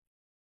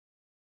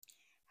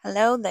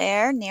Hello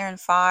there, near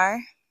and far,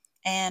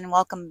 and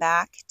welcome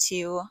back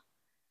to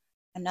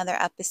another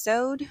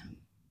episode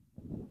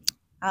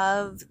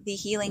of the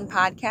Healing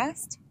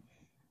Podcast.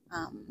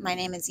 My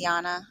name is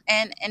Yana,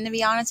 and to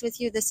be honest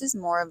with you, this is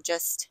more of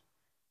just,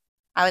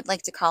 I would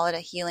like to call it a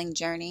healing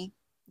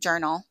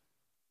journal.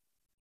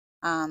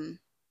 Um,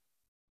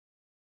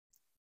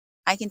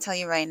 I can tell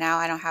you right now,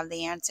 I don't have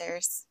the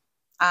answers.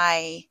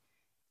 I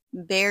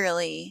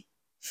barely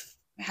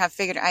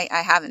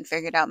I haven't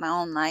figured out my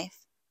own life,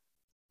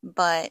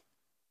 but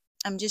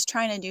I'm just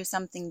trying to do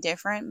something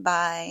different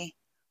by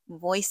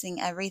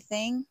voicing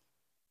everything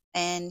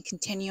and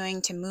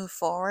continuing to move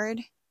forward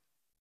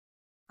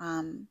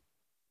um,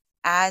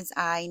 as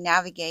I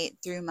navigate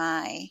through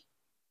my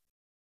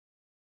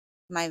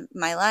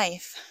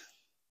life.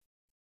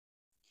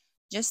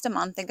 Just a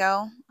month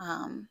ago,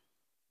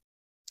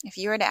 if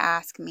you were to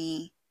ask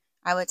me,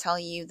 I would tell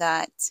you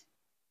that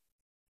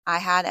I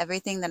had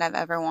everything that I've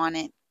ever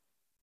wanted.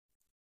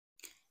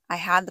 I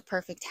had the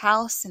perfect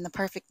house in the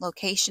perfect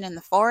location in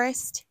the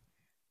forest.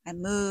 I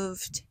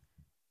moved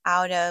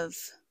out of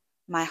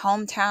my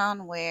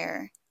hometown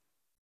where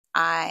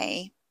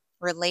I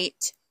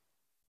relate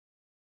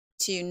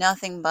to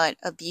nothing but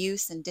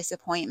abuse and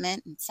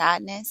disappointment and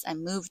sadness. I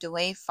moved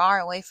away, far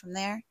away from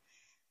there.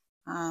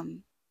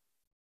 Um,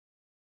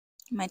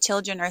 my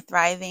children are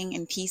thriving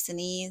in peace and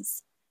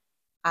ease.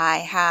 I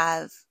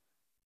have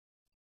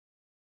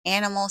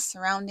animals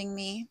surrounding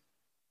me.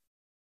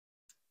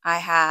 I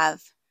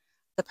have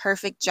the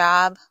perfect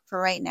job for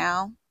right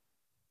now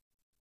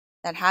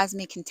that has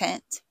me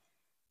content.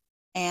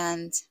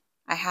 And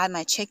I had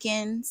my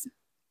chickens,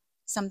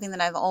 something that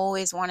I've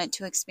always wanted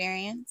to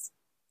experience,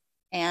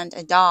 and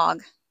a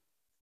dog.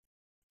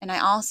 And I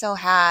also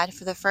had,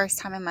 for the first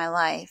time in my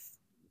life,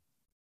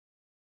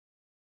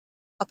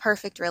 a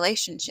perfect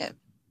relationship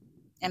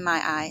in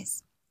my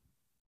eyes.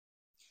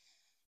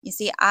 You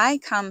see, I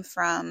come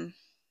from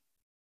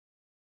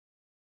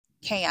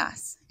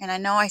chaos. And I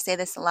know I say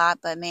this a lot,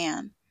 but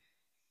man,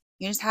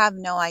 you just have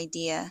no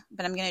idea.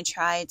 But I'm going to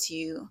try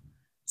to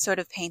sort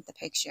of paint the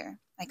picture.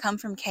 I come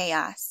from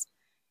chaos.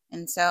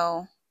 And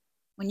so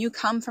when you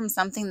come from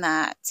something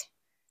that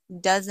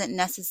doesn't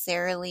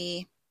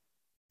necessarily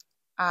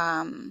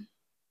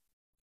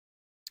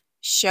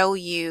show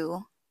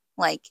you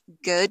like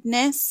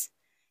goodness,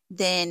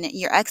 then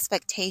your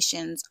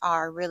expectations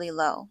are really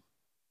low.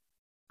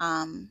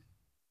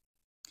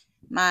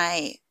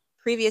 My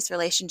previous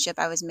relationship,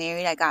 I was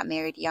married. I got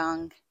married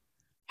young,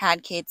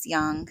 had kids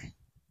young.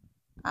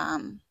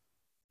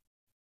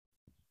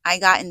 I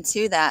got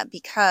into that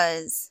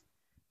because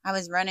I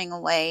was running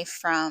away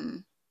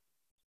from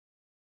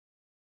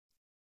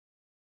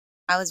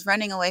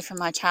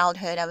my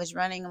childhood. I was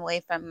running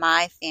away from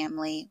my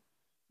family,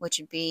 which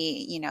would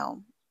be,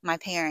 my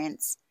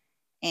parents.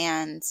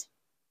 And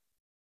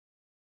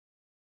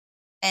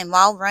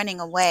while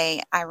running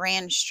away, I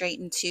ran straight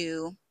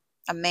into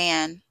a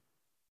man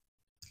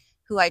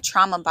who I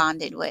trauma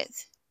bonded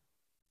with,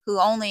 who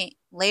only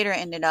later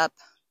ended up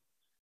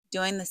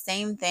doing the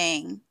same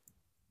thing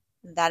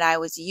that I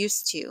was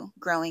used to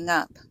growing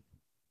up.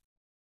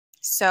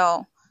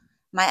 So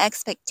my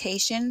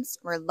expectations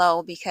were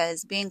low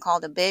because being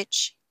called a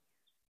bitch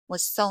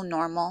was so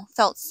normal,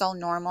 felt so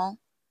normal.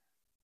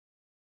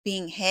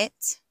 Being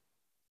hit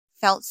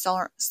felt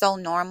so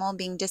normal.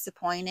 Being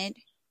disappointed,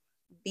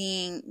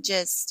 being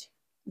just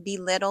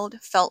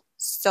belittled, felt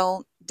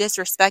so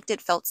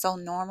disrespected, felt so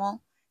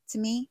normal to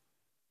me.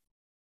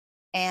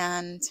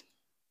 And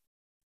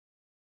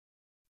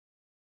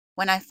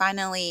when I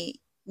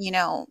finally,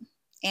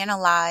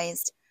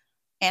 analyzed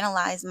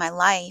my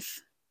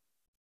life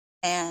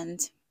and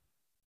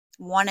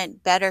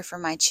wanted better for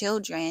my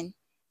children,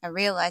 I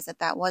realized that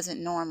that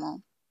wasn't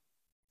normal.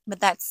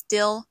 But I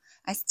still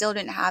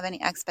didn't have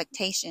any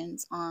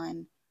expectations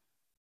on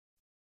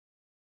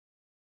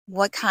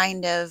what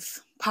kind of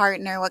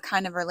partner, what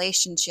kind of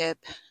relationship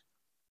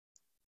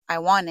I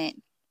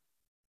wanted.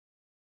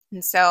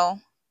 And so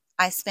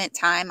I spent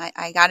time,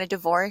 I got a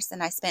divorce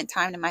and I spent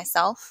time to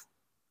myself.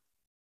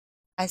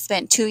 I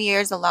spent 2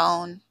 years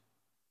alone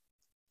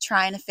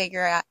trying to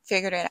figure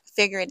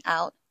it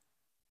out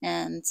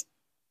and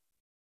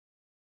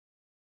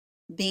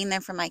being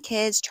there for my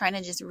kids, trying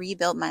to just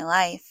rebuild my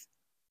life.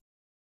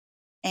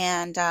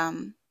 And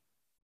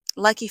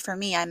lucky for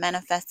me, I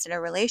manifested a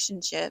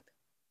relationship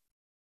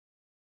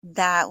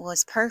that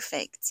was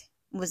perfect.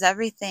 It was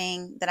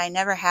everything that I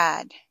never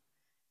had.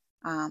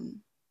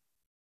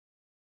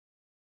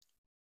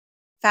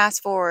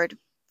 Fast forward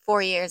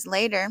 4 years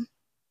later,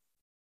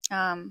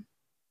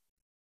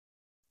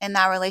 in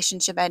that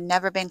relationship, I had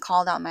never been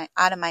called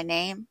out of my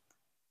name.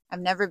 I've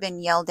never been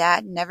yelled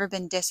at, never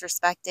been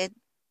disrespected.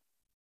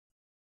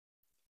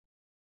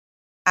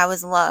 I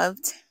was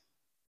loved.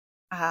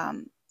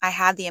 I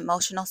had the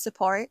emotional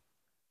support.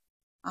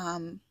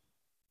 And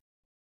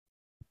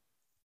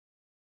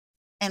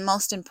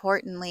most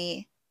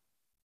importantly,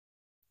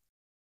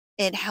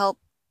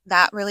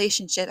 that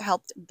relationship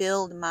helped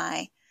build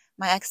my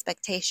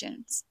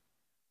expectations.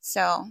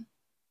 So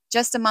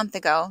just a month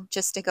ago,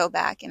 just to go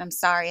back, and I'm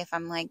sorry if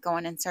I'm like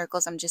going in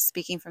circles, I'm just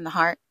speaking from the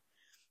heart.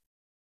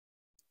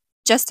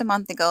 Just a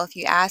month ago, if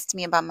you asked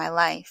me about my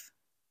life,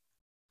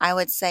 I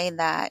would say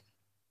that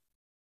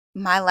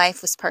my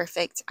life was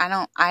perfect.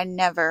 I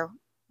never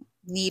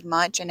need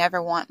much. I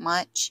never want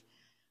much.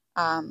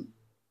 Um,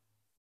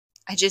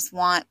 I just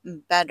want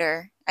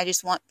better. I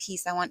just want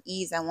peace. I want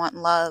ease. I want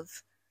love.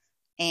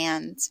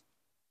 And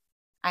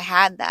I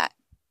had that.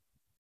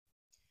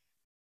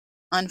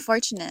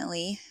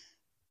 Unfortunately,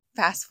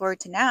 fast forward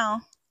to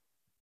now,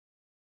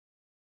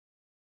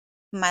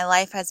 my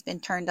life has been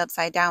turned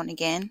upside down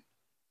again.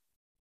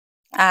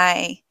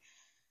 I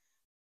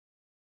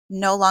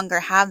no longer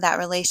have that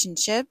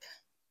relationship.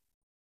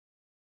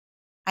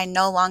 I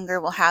no longer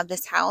will have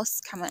this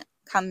house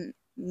come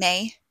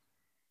May.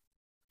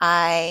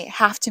 I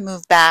have to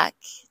move back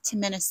to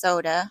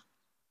Minnesota,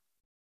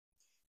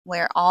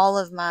 where all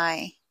of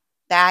my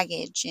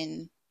baggage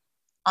and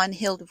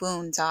unhealed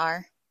wounds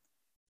are.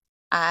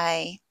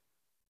 I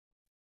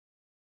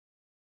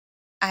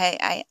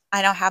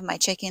don't have my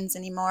chickens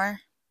anymore.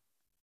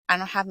 I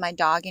don't have my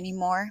dog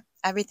anymore.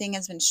 Everything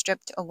has been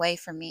stripped away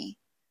from me.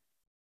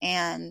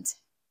 And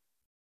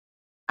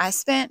I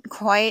spent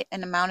quite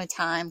an amount of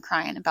time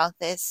crying about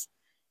this,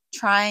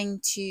 trying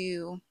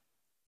to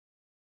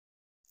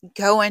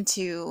go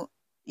into,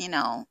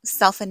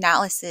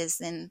 self-analysis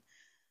and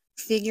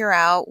figure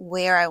out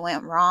where I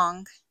went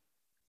wrong.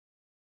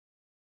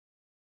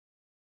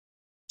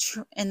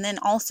 And then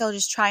also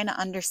just trying to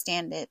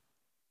understand it.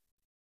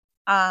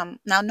 Now,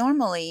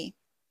 normally,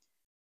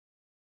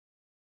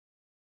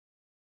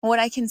 what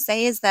I can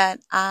say is that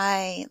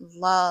I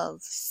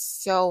love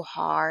so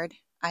hard.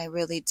 I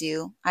really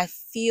do. I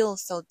feel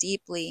so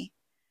deeply.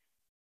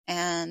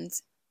 And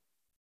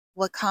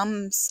what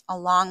comes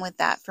along with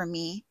that for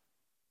me,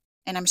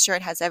 and I'm sure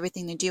it has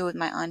everything to do with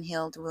my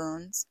unhealed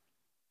wounds,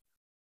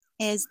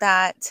 is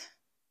that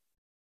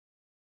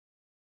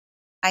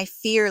I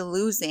fear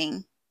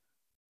losing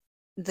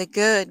the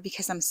good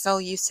because I'm so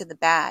used to the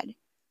bad.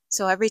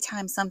 So every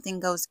time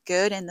something goes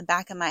good in the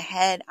back of my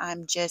head,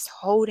 I'm just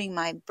holding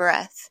my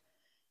breath,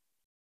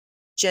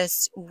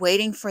 just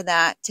waiting for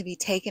that to be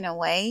taken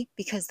away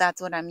because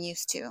that's what I'm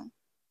used to.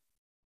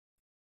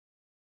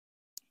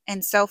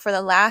 And so for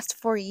the last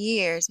 4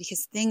 years,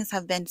 because things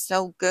have been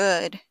so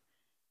good,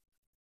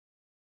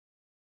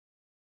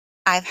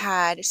 I've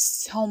had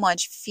so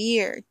much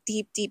fear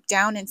deep, deep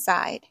down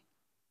inside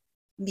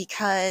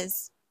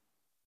because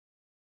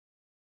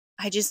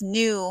I just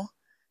knew,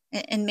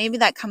 and maybe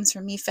that comes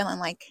from me feeling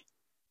like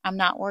I'm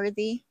not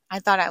worthy. I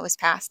thought I was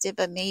past it,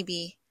 but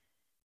maybe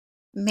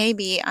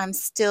I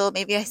still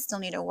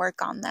need to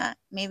work on that.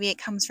 Maybe it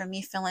comes from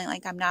me feeling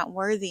like I'm not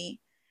worthy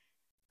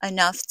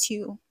enough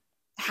to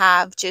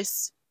have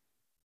just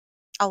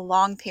a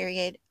long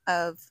period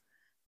of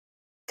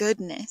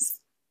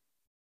goodness.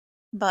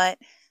 But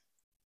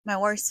my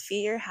worst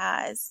fear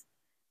has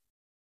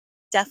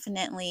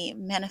definitely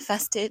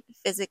manifested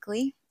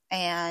physically,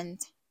 and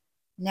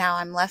now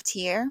I'm left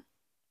here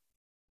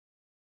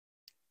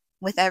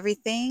with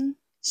everything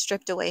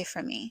stripped away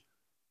from me.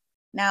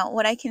 Now,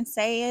 what I can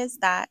say is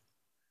that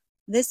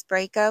this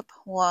breakup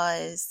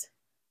was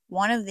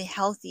one of the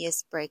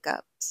healthiest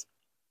breakups.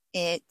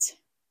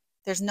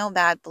 There's no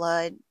bad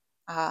blood.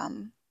 That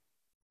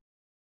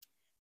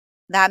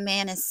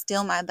man is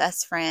still my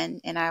best friend,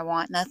 and I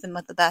want nothing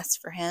but the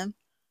best for him.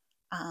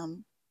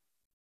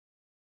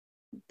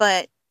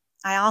 But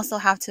I also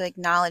have to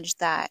acknowledge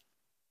that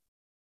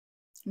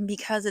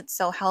because it's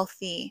so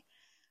healthy,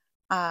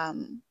 I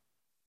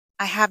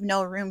have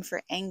no room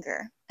for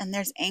anger, and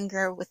there's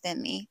anger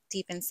within me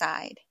deep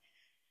inside.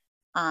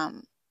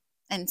 And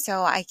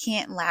so I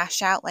can't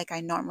lash out like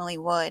I normally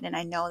would, and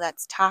I know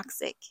that's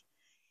toxic.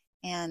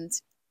 And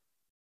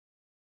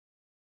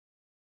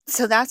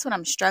so that's what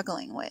I'm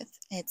struggling with.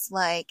 It's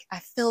like I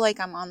feel like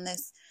I'm on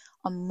this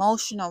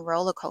emotional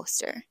roller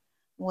coaster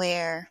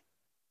where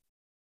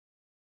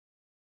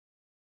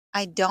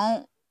I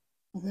don't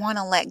want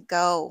to let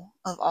go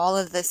of all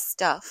of this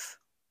stuff,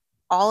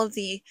 all of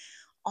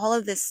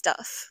this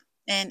stuff.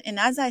 And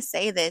as I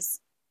say this,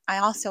 I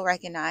also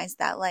recognize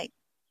that like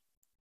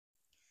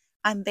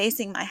I'm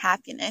basing my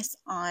happiness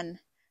on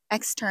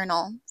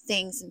external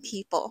things and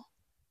people.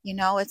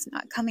 It's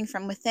not coming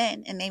from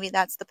within, and maybe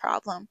that's the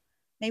problem.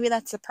 Maybe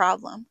that's the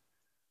problem.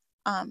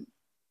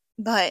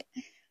 But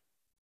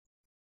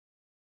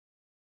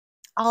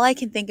all I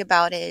can think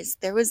about is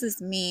there was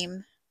this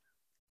meme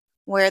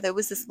where there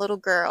was this little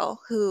girl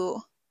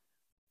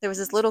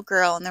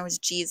and there was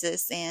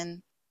Jesus,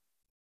 and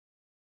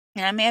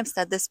I may have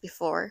said this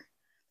before.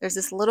 There's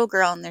this little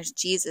girl and there's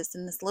Jesus,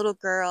 and this little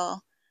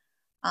girl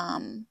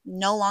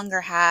no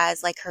longer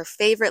has like her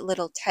favorite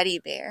little teddy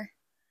bear,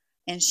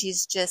 and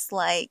she's just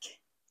like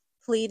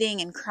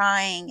pleading and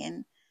crying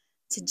and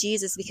to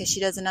Jesus because she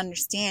doesn't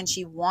understand.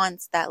 She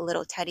wants that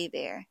little teddy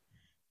bear,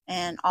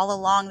 and all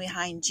along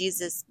behind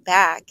Jesus'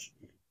 back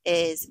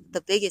is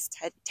the biggest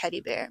teddy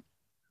bear.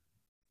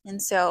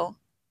 And so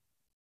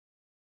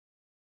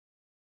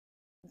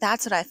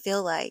that's what I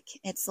feel like.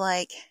 It's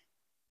like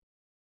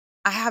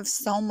I have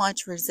so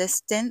much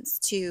resistance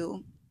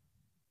to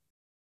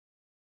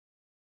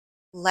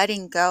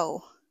letting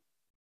go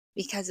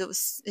because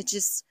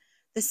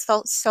this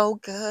felt so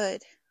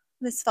good.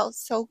 This felt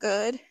so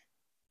good.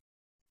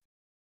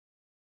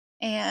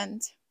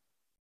 And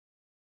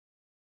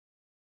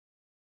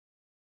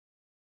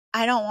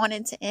I don't want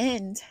it to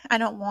end. I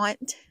don't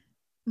want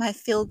my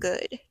feel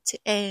good to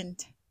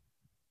end.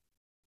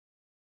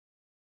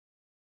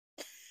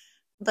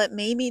 But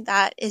maybe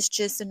that is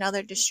just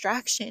another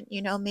distraction,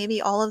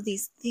 maybe all of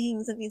these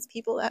things and these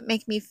people that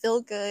make me feel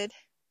good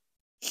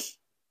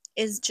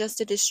is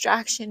just a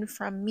distraction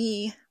from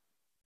me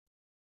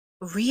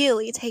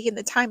really taking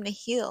the time to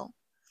heal.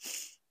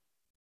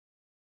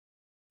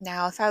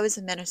 Now, if I was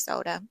in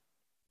Minnesota,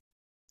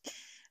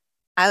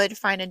 I would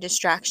find a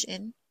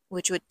distraction,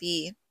 which would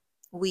be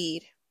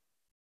weed.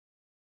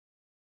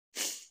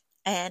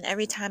 And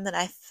every time that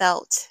I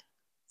felt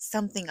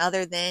something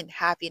other than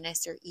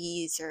happiness or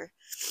ease or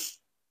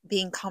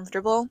being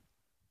comfortable,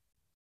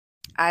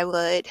 I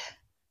would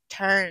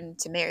turn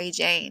to Mary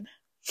Jane.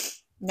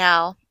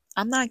 Now,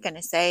 I'm not going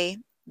to say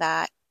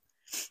that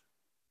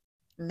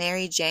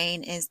Mary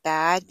Jane is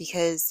bad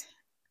because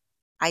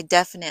I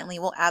definitely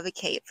will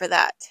advocate for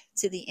that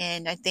to the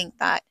end. I think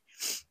that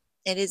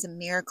it is a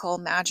miracle,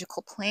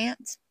 magical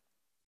plant,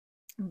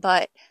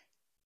 but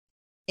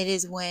it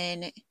is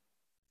when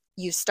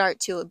you start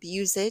to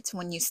abuse it,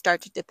 when you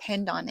start to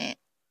depend on it,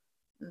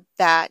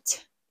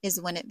 that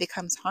is when it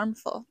becomes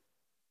harmful.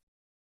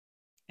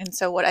 And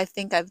so what I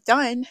think I've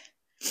done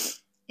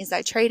is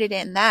I traded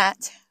in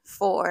that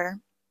for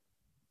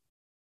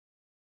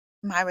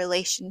my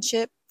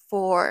relationship,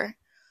 for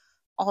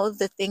all of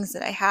the things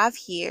that I have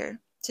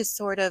here to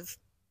sort of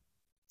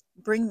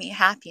bring me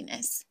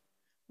happiness,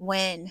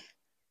 when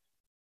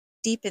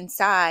deep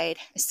inside,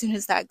 as soon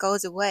as that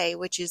goes away,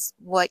 which is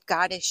what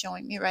God is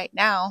showing me right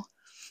now,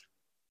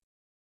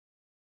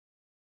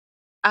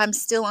 I'm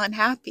still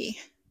unhappy.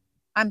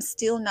 I'm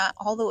still not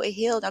all the way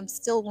healed. I'm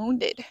still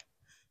wounded.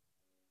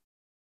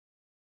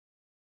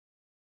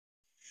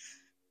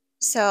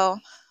 So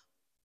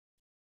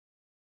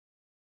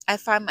I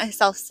find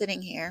myself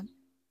sitting here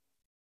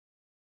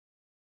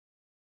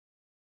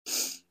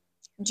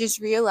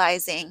just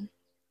realizing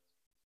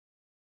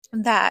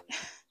that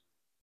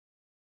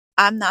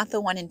I'm not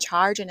the one in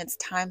charge and it's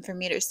time for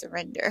me to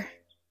surrender.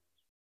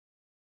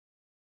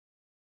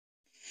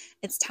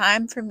 It's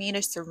time for me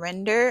to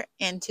surrender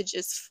and to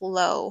just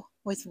flow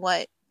with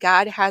what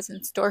God has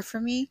in store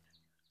for me.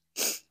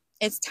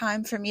 It's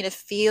time for me to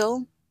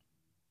feel.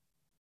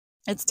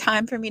 It's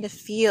time for me to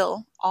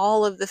feel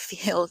all of the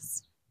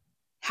feels.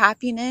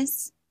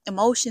 Happiness,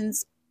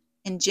 emotions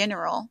in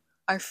general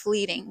are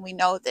fleeting. We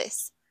know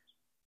this.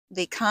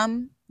 They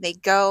come, they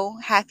go.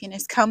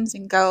 Happiness comes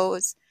and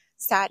goes.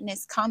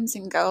 Sadness comes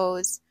and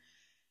goes.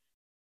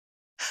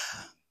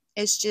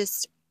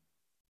 It's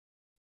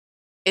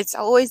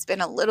always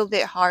been a little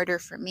bit harder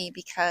for me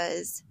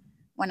because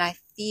when I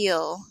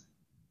feel,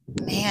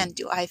 man,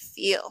 do I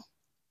feel.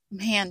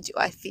 Man, do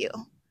I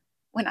feel.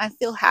 When I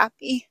feel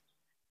happy,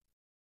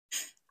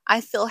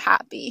 I feel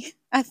happy.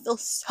 I feel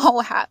so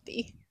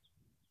happy.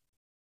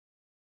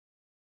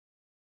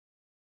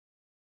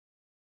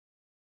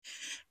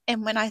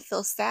 And when I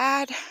feel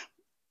sad,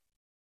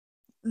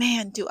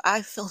 man, do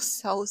I feel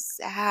so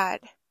sad.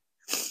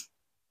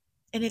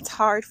 And it's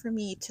hard for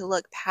me to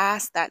look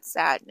past that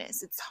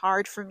sadness. It's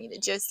hard for me to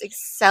just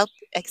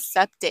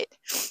accept it,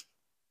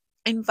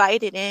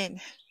 invite it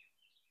in.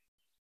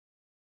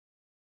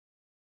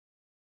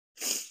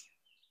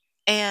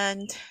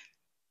 And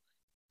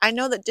I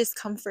know that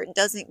discomfort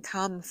doesn't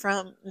come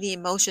from the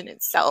emotion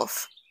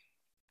itself.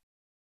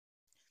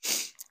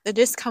 The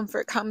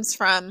discomfort comes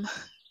from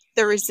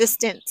the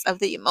resistance of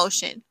the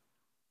emotion.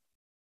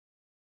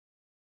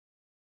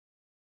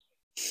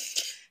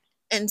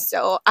 And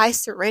so I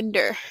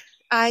surrender.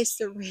 I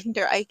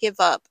give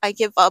up. I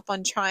give up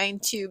on trying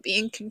to be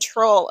in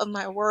control of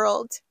my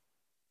world.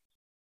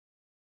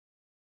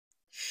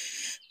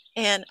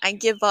 And I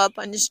give up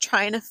on just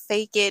trying to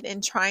fake it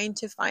and trying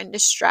to find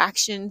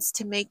distractions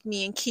to make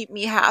me and keep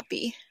me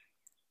happy.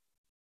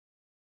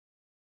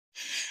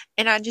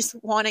 And I just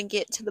want to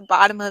get to the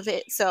bottom of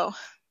it. So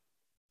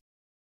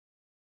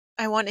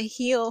I want to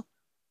heal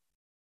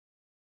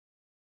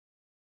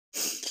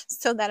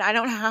so that I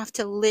don't have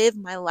to live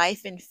my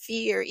life in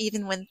fear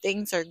even when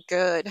things are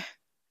good.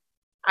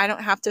 I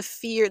don't have to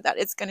fear that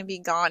it's going to be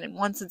gone. And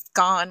once it's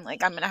gone,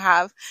 like I'm going to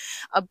have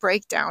a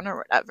breakdown or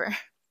whatever.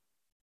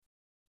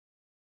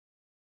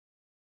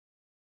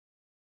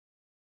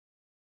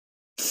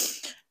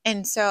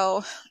 And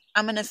so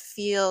I'm going to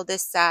feel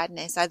this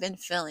sadness. I've been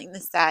feeling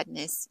this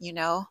sadness,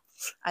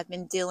 I've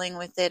been dealing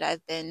with it.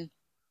 I've been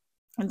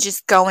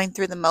just going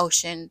through the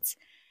motions.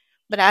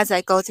 But as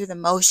I go through the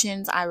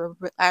motions,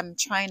 I'm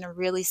trying to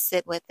really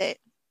sit with it.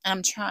 And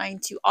I'm trying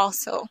to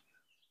also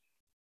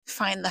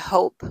find the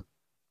hope,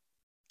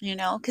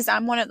 because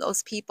I'm one of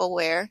those people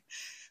where,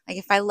 like,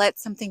 if I let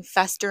something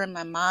fester in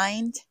my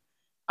mind,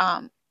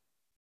 I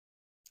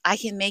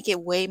can make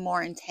it way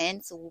more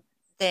intense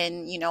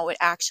than, it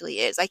actually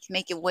is. I can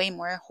make it way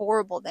more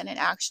horrible than it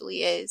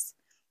actually is.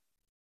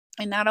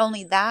 And not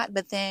only that,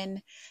 but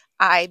then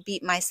I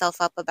beat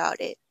myself up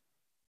about it,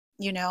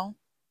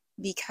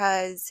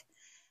 because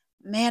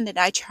man, did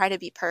I try to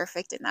be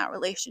perfect in that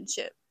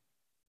relationship.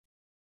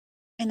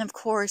 And of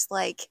course,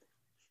 I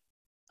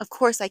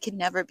could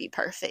never be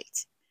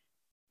perfect,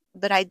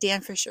 but I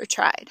damn for sure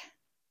tried.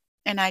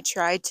 And I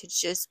tried to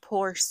just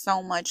pour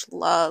so much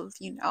love,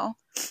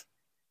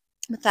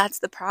 But that's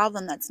the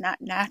problem. That's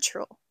not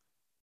natural.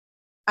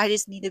 I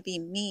just need to be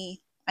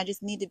me. I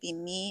just need to be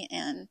me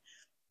and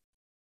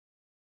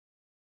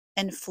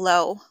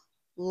flow,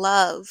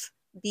 love,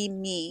 be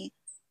me,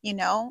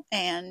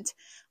 and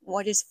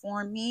what is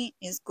for me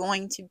is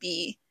going to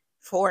be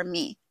for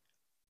me.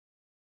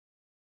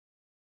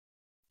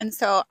 And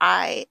so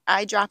I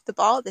dropped the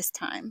ball this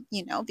time,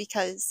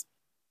 because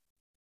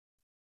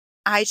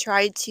I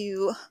tried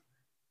to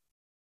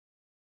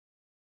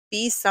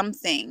be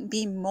something,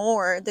 be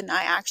more than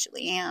I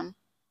actually am,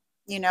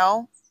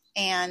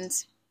 and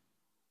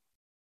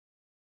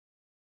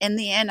in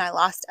the end, I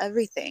lost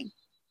everything.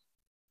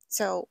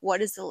 So,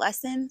 what is the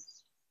lesson?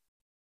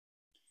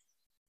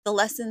 The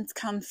lesson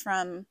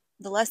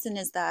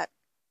is that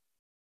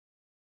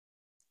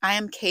I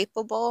am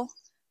capable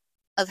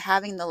of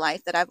having the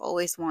life that I've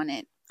always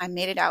wanted. I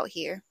made it out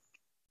here.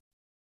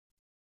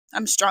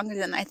 I'm stronger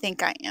than I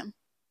think I am.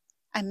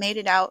 I made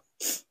it out.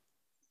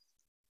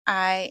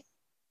 I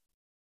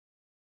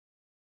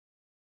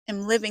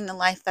am living the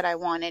life that I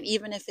wanted,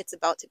 even if it's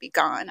about to be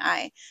gone.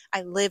 I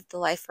lived the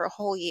life for a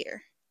whole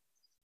year.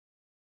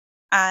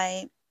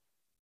 I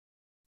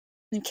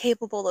am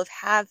capable of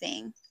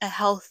having a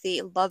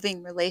healthy,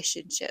 loving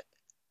relationship.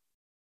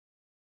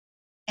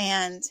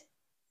 And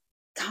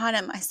God,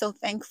 am I so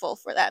thankful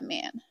for that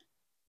man.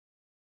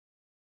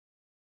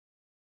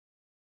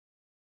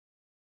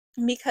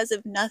 Because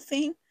of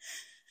nothing,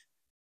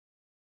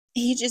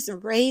 he just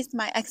raised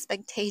my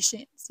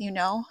expectations,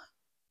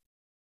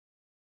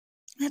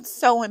 That's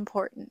so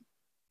important.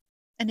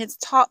 And it's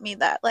taught me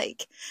that,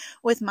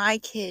 with my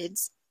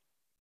kids,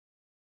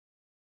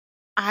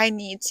 I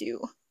need to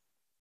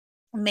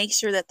make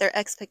sure that their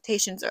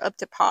expectations are up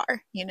to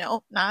par,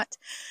 not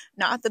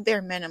the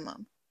bare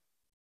minimum.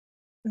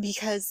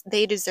 Because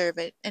they deserve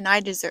it and I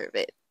deserve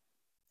it.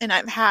 And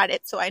I've had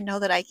it, so I know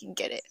that I can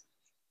get it.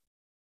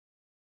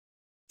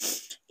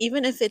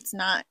 Even if it's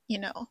not,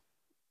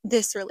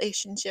 this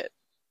relationship,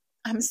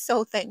 I'm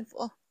so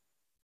thankful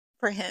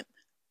for him.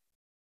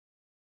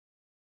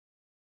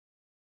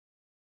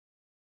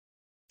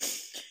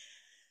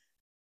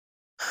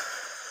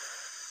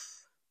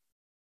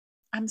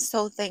 I'm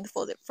so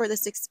thankful for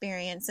this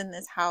experience in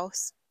this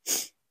house.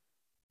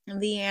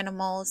 The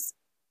animals,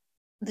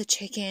 the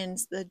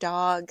chickens, the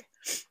dog.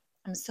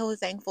 I'm so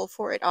thankful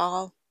for it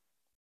all.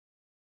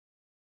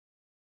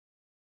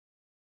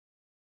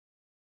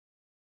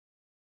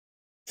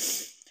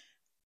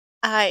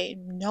 I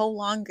no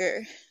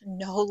longer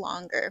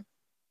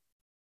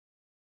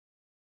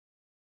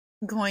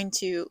going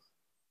to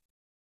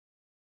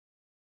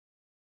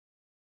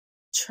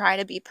try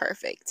to be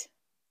perfect.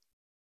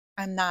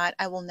 I'm not.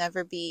 I will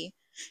never be.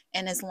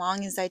 And as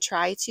long as I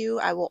try to,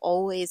 I will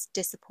always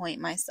disappoint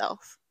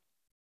myself.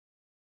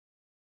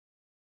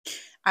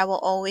 I will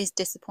always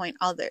disappoint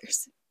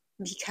others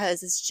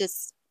because it's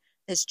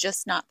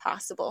just not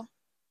possible.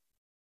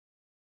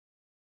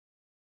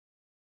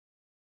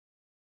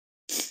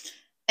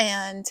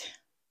 And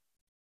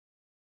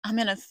I'm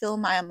going to feel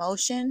my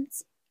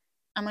emotions.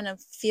 I'm going to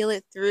feel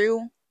it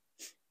through.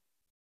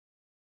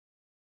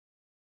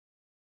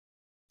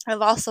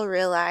 I've also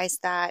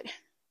realized that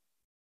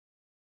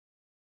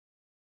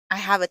I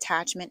have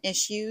attachment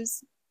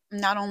issues.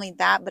 Not only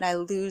that, but I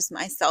lose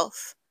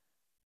myself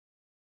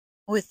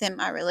within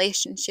my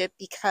relationship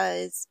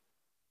because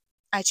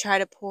I try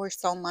to pour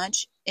so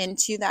much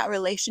into that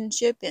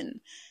relationship and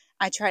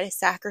I try to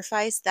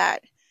sacrifice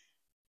that.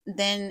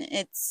 Then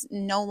it's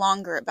no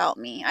longer about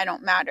me. I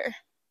don't matter.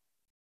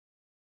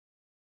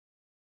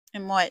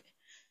 And what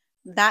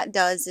that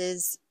does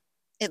is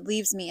it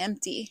leaves me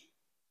empty.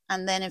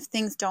 And then if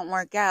things don't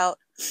work out,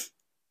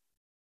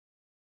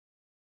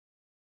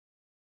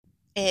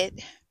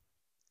 it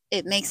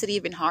makes it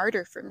even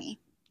harder for me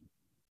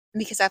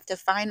because I have to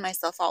find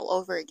myself all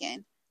over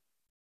again.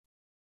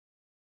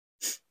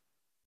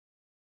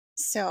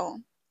 So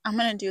I'm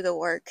going to do the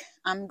work.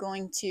 I'm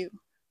going to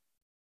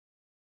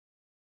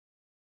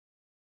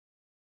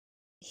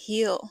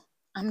heal.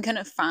 I'm going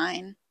to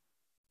find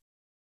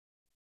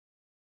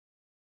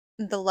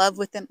the love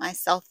within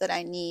myself that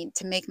I need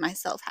to make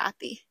myself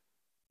happy.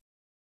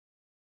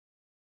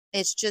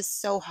 It's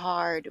just so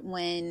hard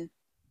when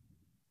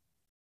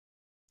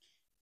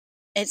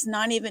it's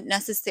not even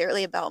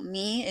necessarily about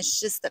me. It's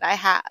just that I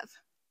have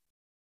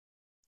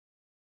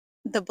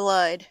the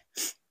blood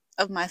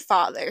of my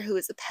father, who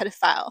is a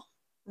pedophile,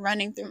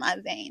 running through my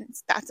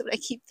veins. That's what I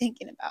keep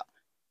thinking about.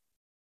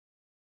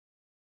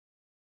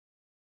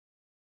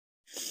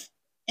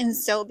 And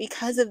so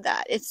because of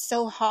that, it's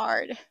so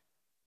hard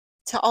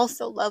to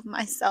also love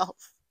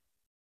myself.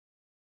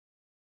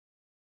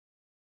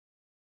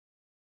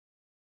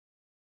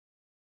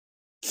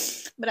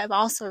 But I've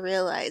also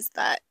realized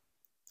that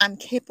I'm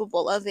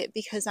capable of it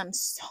because I'm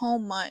so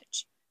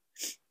much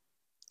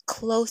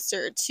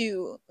closer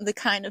to the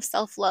kind of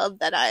self-love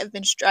that I've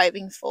been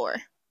striving for.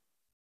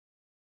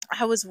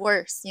 I was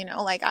worse,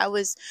 like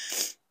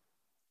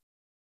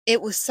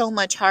it was so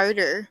much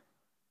harder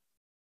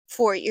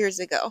 4 years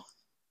ago.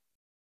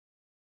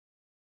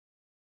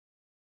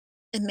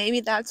 And maybe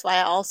that's why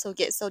I also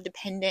get so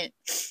dependent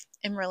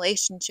in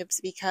relationships,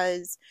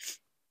 because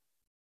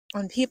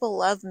when people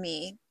love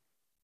me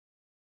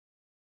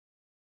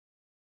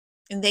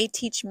and they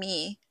teach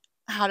me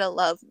how to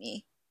love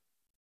me.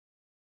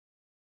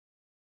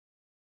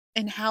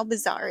 And how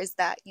bizarre is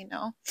that,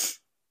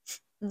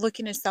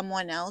 looking at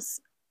someone else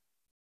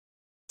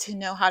to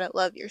know how to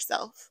love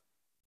yourself.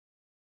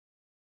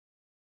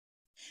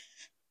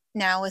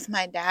 Now with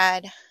my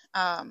dad,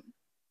 I'm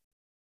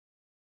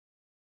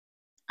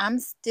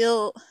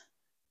still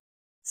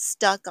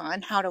stuck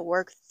on how to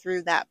work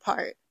through that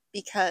part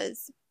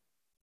because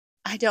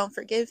I don't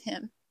forgive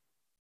him.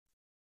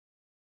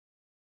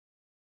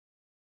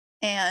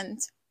 And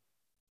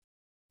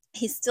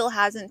he still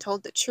hasn't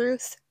told the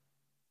truth.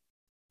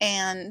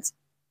 And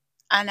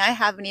I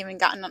haven't even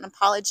gotten an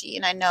apology.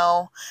 And I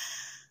know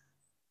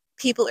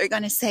people are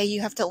going to say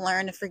you have to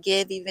learn to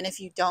forgive even if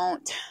you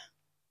don't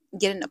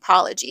get an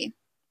apology.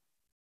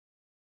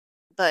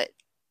 But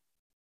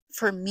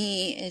for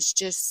me, it's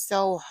just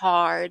so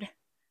hard.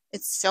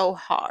 It's so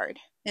hard.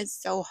 It's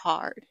so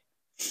hard.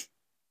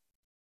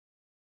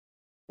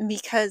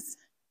 Because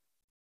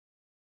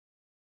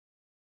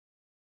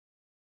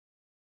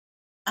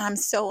I'm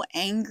so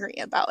angry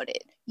about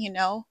it,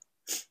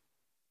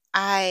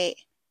 I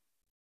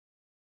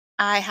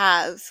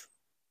have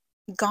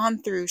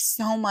gone through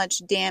so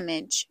much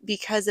damage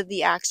because of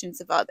the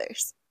actions of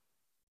others.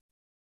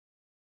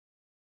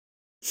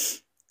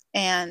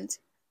 And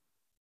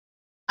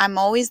I'm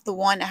always the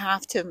one to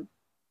have to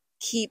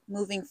keep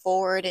moving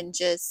forward and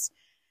just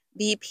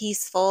be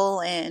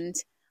peaceful and,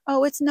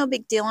 oh, it's no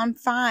big deal, I'm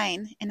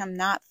fine. And I'm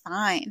not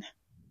fine.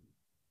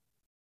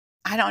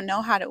 I don't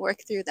know how to work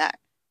through that.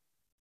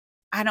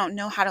 I don't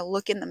know how to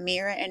look in the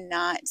mirror and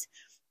not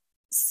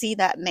see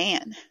that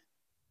man.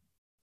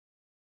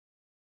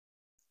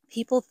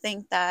 People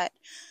think that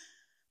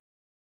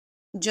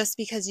just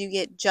because you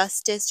get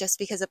justice, just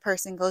because a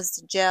person goes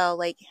to jail,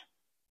 like,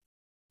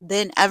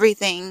 then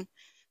everything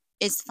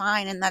is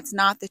fine. And that's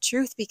not the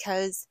truth,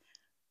 because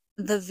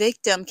the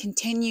victim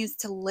continues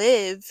to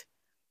live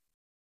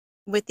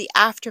with the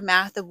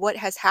aftermath of what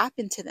has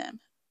happened to them.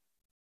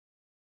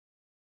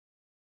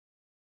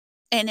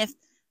 And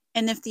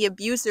if the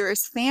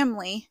abuser's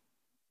family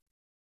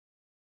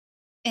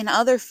and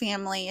other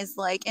family is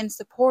like in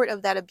support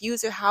of that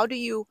abuser, how do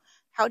you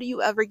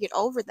ever get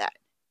over that?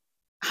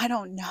 I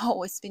don't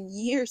know. It's been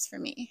years for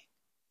me.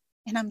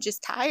 And I'm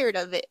just tired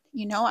of it.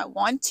 I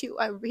want to.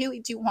 I really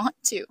do want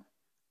to.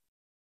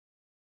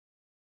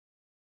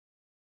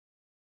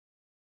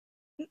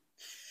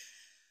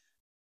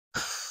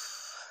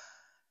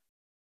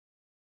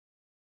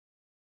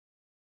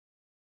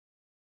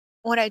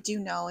 What I do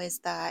know is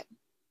that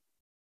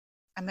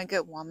I'm a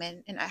good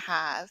woman and I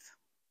have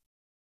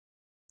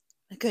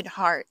a good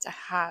heart. I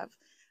have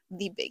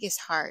the biggest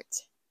heart.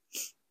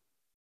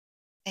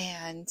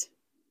 And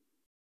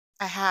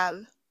I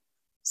have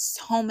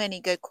so many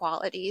good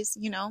qualities,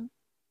 I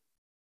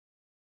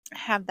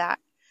have that.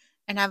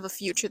 And I have a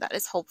future that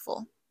is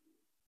hopeful.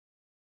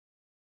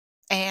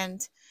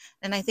 And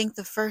I think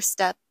the first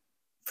step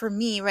for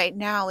me right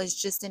now is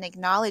just in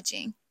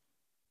acknowledging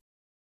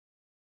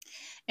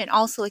and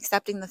also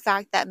accepting the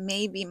fact that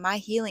maybe my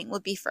healing will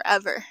be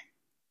forever.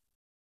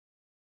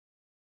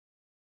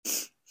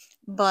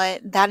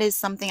 But that is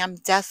something I'm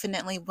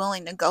definitely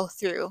willing to go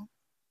through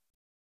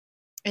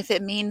if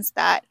it means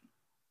that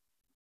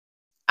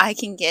I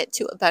can get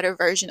to a better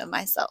version of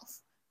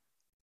myself.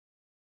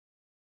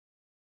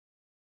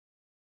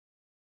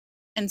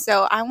 And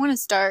so I want to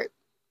start,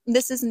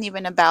 this isn't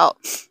even about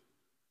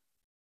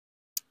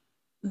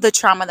the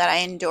trauma that I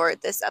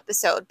endured this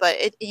episode, but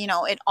it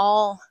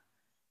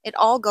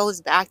all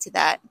goes back to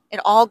that. It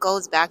all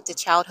goes back to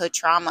childhood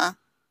trauma.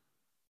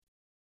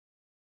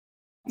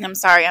 And I'm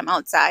sorry, I'm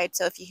outside,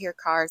 so if you hear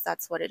cars,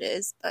 that's what it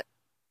is. But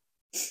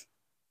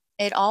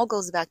it all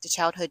goes back to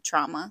childhood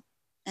trauma.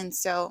 And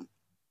so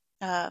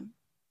I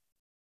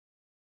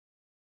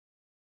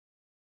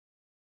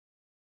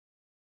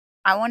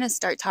want to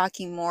start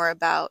talking more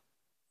about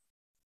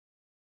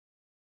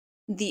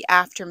the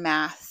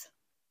aftermath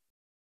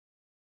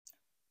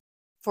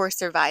for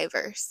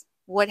survivors.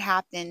 What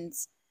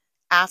happens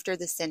after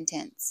the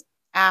sentence,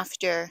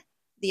 after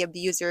the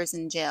abuser is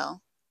in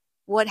jail?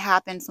 What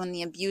happens when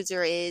the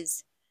abuser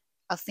is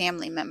a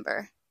family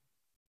member?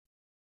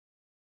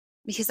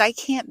 Because I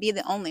can't be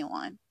the only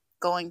one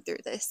going through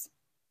this.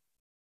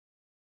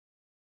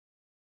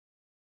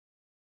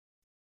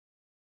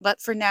 But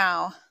for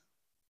now,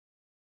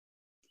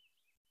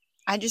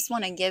 I just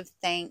want to give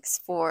thanks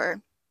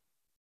for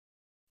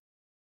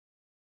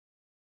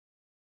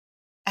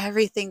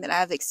everything that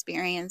I've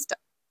experienced,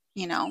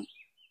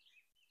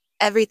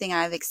 everything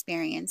I've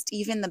experienced,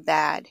 even the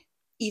bad,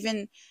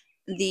 even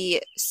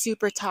the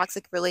super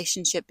toxic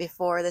relationship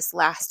before this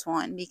last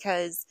one,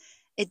 because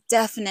it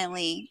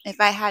definitely, if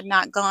I had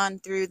not gone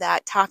through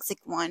that toxic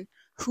one,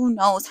 who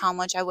knows how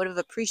much I would have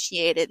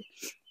appreciated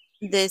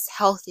this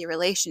healthy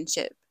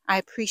relationship. I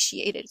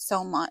appreciate it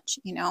so much,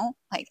 you know?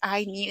 Like,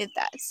 I needed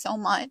that so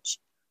much.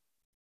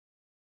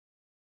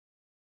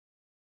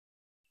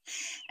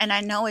 And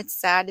I know it's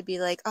sad to be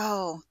like,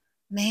 oh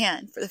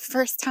man, for the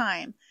first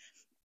time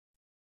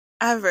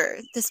ever,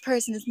 this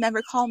person has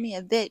never called me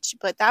a bitch,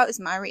 but that was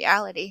my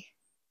reality.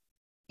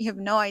 You have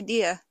no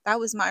idea. That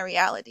was my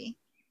reality.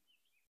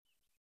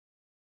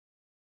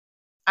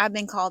 I've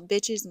been called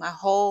bitches my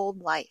whole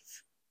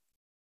life.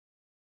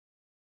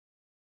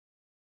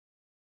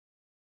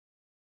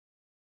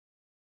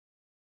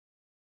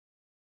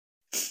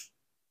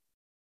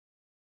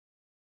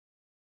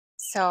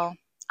 So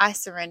I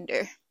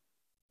surrender.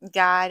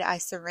 God, I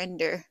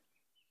surrender.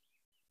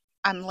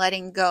 I'm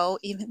letting go,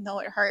 even though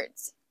it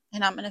hurts.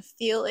 And I'm going to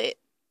feel it.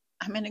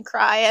 I'm going to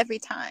cry every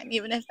time,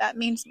 even if that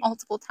means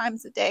multiple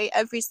times a day,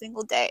 every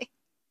single day.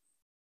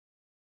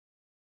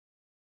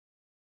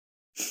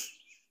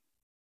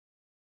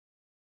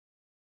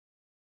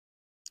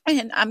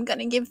 And I'm going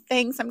to give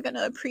thanks. I'm going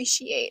to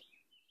appreciate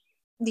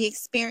the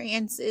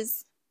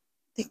experiences,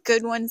 the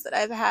good ones that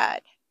I've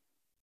had.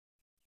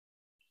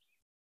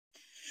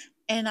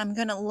 And I'm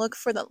going to look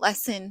for the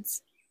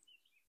lessons.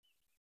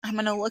 I'm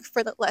going to look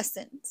for the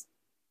lessons.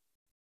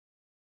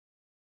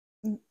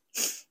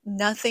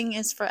 Nothing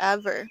is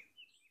forever.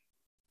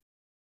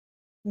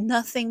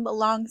 Nothing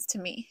belongs to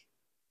me.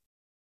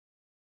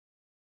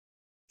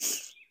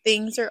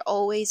 Things are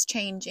always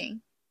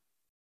changing.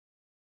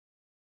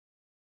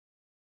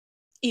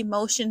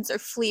 Emotions are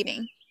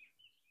fleeting.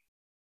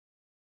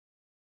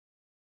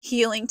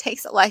 Healing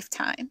takes a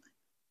lifetime.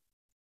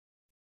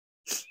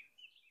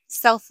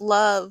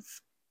 Self-love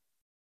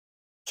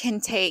can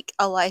take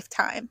a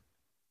lifetime.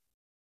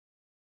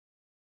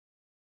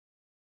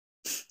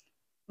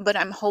 But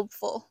I'm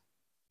hopeful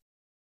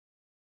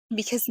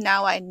because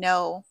now I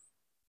know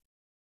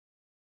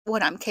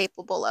what I'm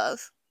capable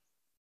of.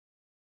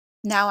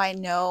 Now I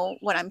know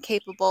what I'm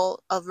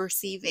capable of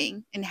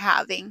receiving and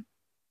having.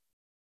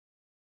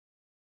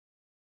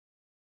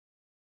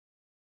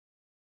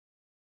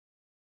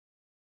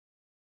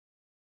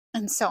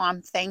 And so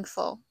I'm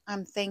thankful.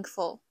 I'm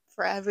thankful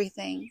for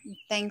everything. I'm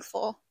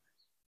thankful.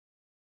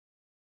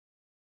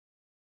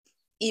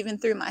 Even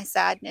through my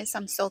sadness,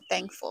 I'm so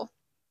thankful.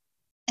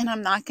 And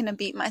I'm not going to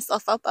beat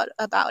myself up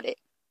about it.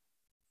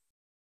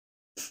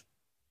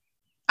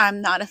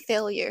 I'm not a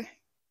failure.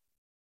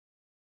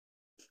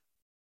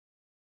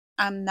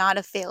 I'm not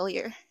a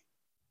failure.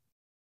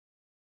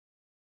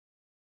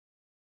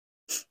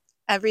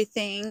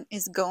 Everything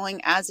is going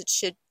as it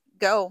should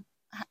go,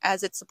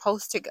 as it's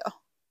supposed to go.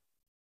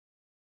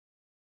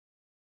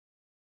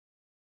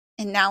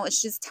 And now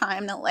it's just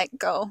time to let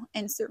go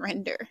and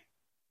surrender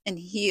and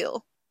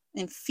heal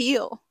and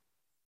feel.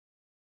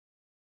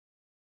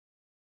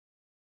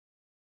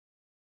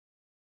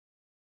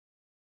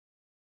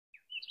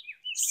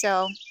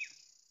 So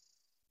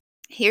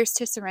here's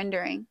to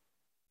surrendering.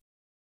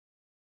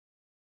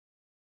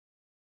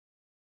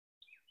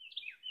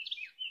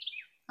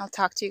 I'll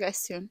talk to you guys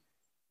soon.